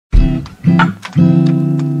Hello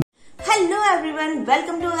everyone,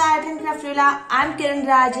 welcome to art and craft villa. I am किरण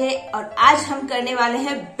राजे और आज हम करने वाले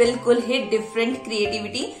हैं बिल्कुल ही different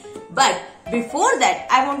creativity. But before that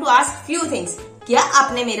I want to ask few things. क्या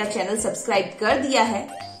आपने मेरा चैनल सब्सक्राइब कर दिया है?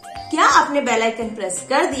 क्या आपने बेल आइकन प्रेस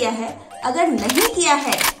कर दिया है? अगर नहीं किया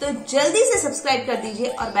है तो जल्दी से सब्सक्राइब कर दीजिए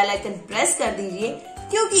और बेल आइकन प्रेस कर दीजिए,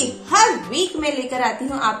 क्योंकि हर वीक मैं लेकर आती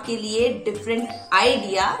हूँ आपके लिए different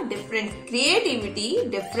idea, different creativity,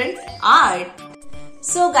 different art.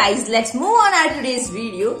 So guys, let's move on our today's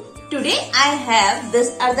video. Today I have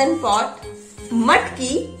this earthen pot,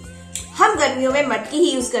 मटकी। हम गर्मियों में मटकी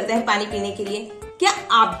ही यूज करते हैं पानी पीने के लिए। क्या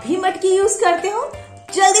आप भी मटकी यूज करते हो?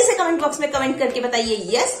 जल्दी से कमेंट बॉक्स में कमेंट करके बताइए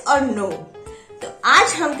यस और नो। तो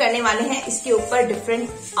आज हम करने वाले हैं इसके ऊपर different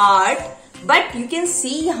art. But you can see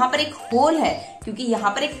यहाँ पर एक होल है, क्योंकि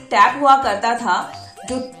यहाँ पर एक टैप हुआ करता था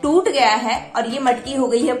जो टूट गया है और ये मटकी हो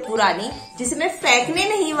गई है पुरानी, जिसे मैं फेंकने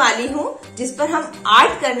नहीं वाली हूँ, जिस पर हम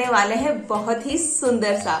आर्ट करने वाले हैं बहुत ही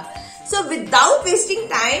सुंदर सा। So without wasting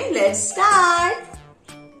time, let's start.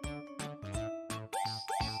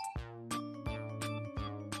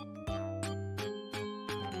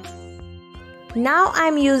 Now I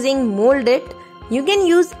am using molded. You can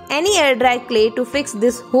use any air dry clay to fix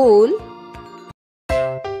this hole.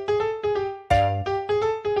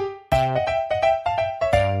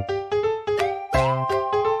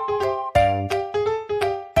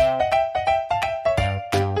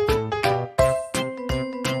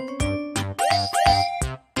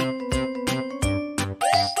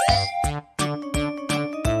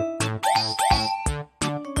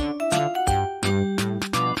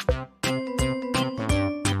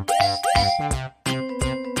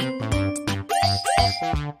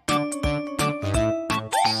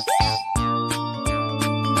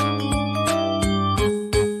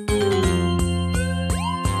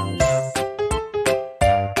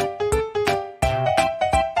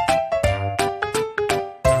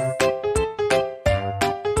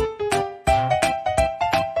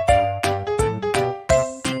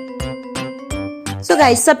 So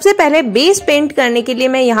guys, सबसे पहले बेस पेंट करने के लिए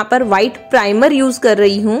मैं यहाँ पर व्हाइट प्राइमर यूज कर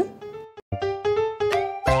रही हूँ।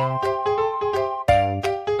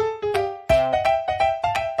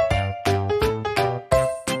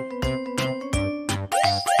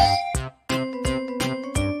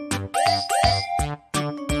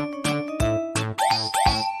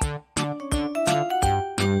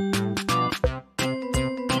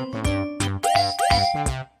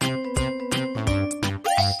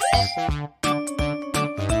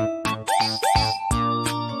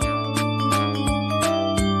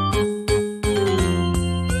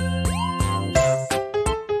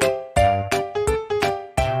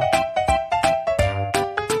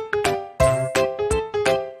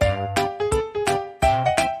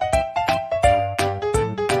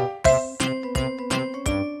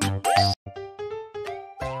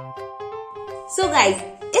 सो गाइज,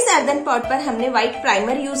 इस अर्दन पॉट पर हमने व्हाइट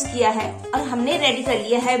प्राइमर यूज किया है और हमने रेडी कर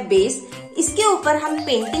लिया है बेस। इसके ऊपर हम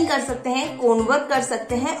पेंटिंग कर सकते हैं, कोन वर्क कर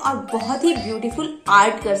सकते हैं और बहुत ही ब्यूटीफुल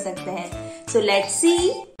आर्ट कर सकते हैं। So let's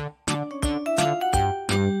see.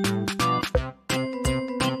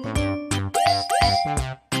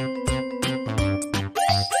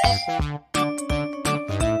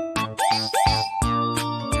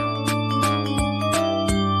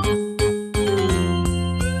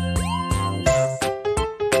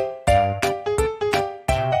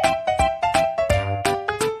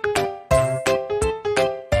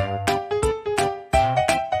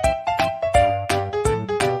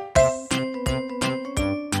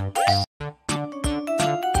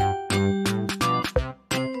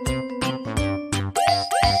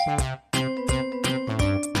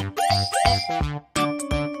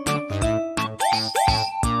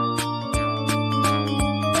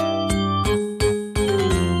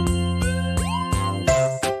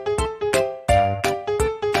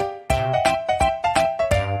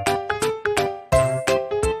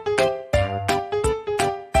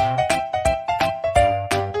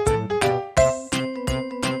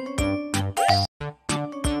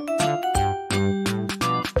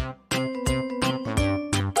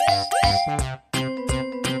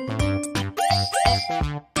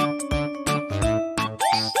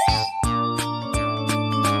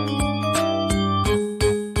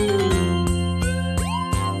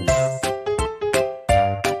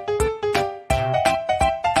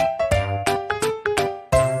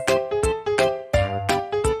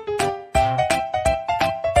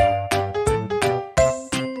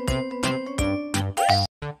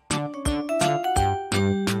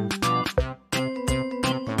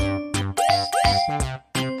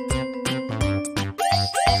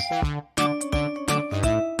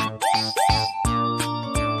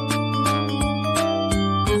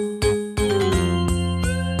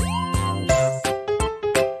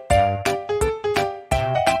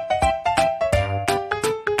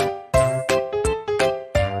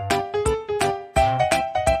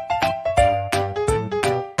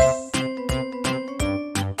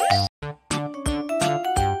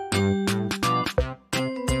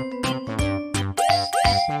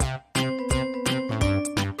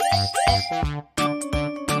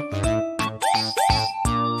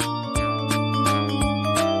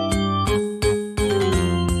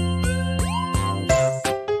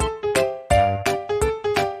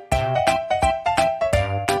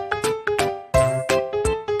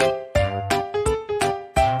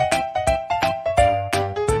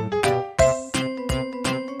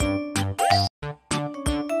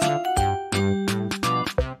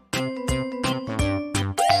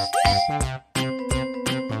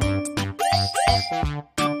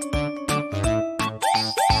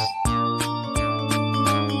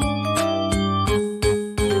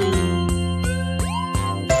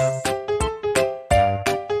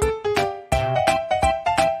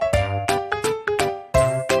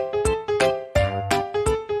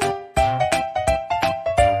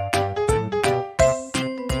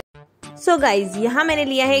 So guys यहाँ मैंने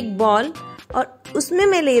लिया है एक बॉल और उसमें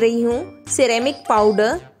मैं ले रही हूँ ceramic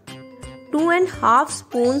powder, 2.5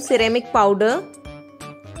 spoon ceramic powder,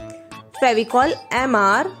 Fevicol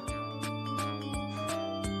MR,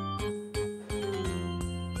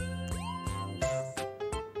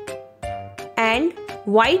 and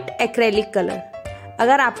white acrylic colour.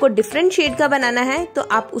 अगर आपको डिफरेंट शेड का बनाना है तो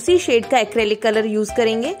आप उसी शेड का एक्रेलिक कलर यूज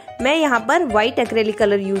करेंगे। मैं यहाँ पर व्हाइट एक्रेलिक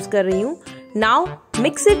कलर यूज कर रही हूँ। Now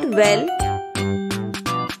mix it well.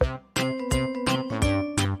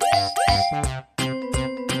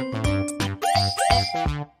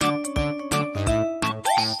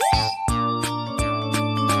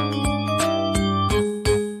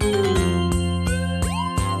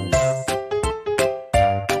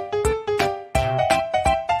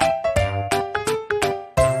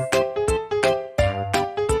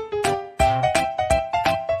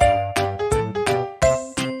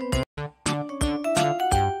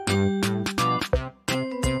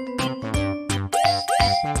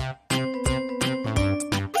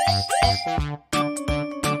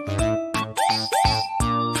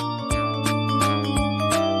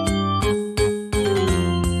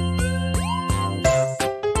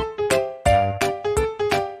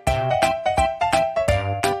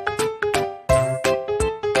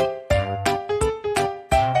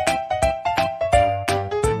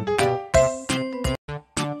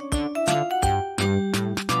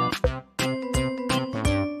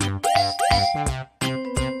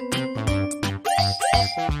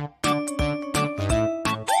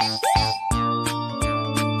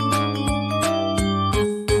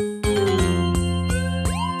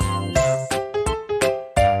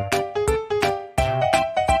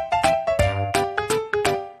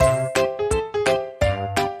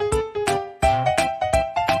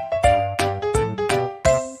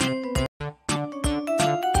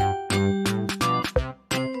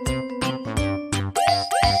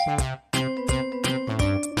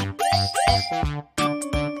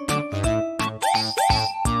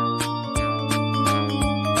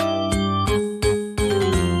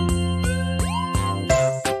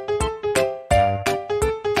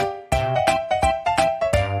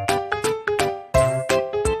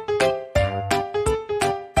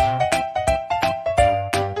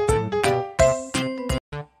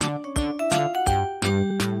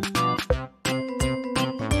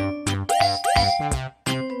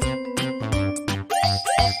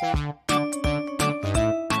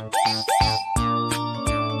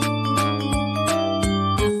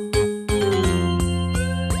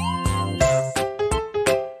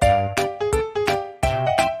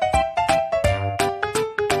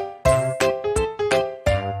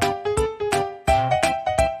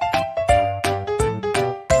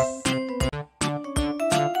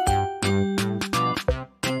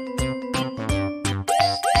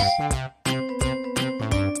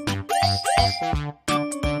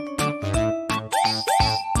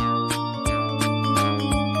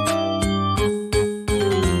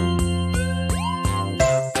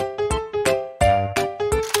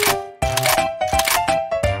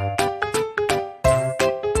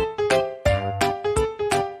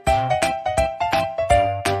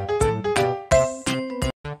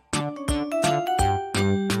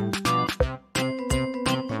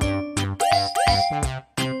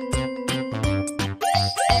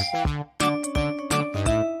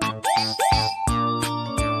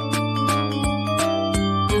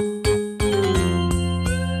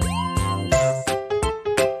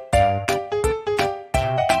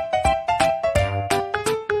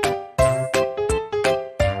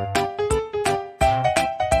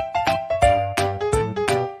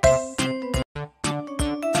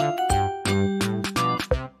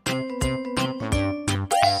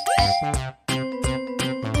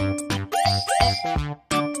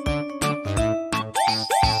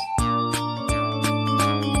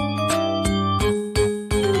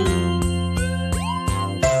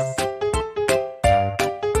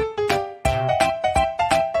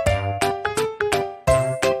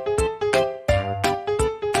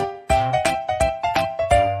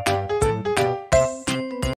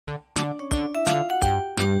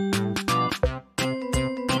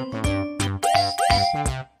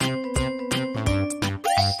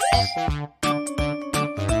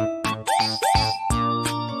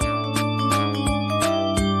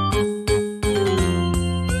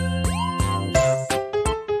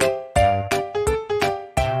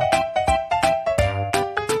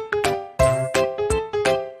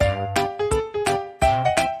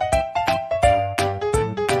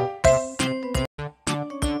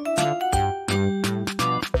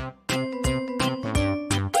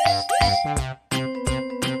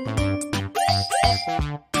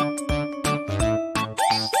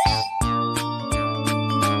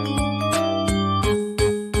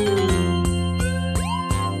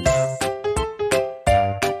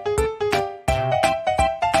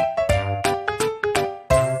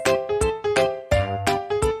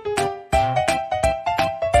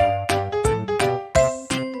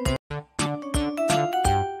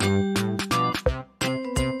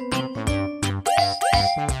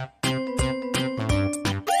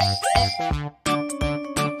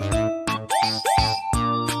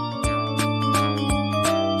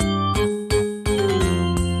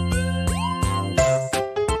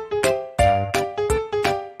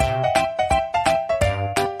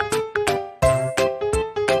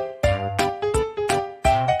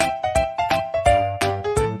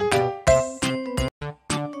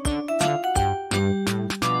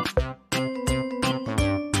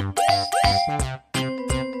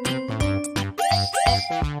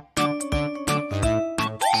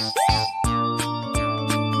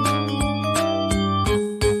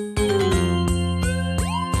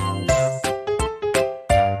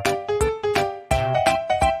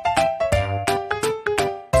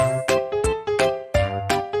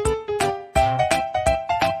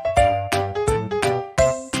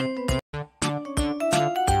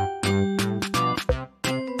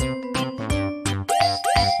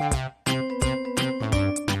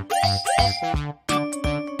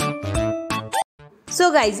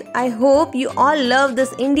 So guys, I hope you all love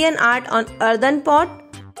this Indian art on earthen pot.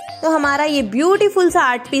 तो हमारा ये ब्यूटीफुल सा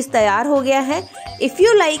आर्ट पीस तैयार हो गया है. If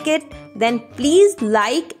you like it, then please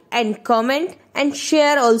like and comment and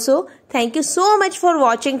share also. Thank you so much for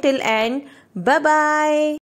watching till end. Bye bye.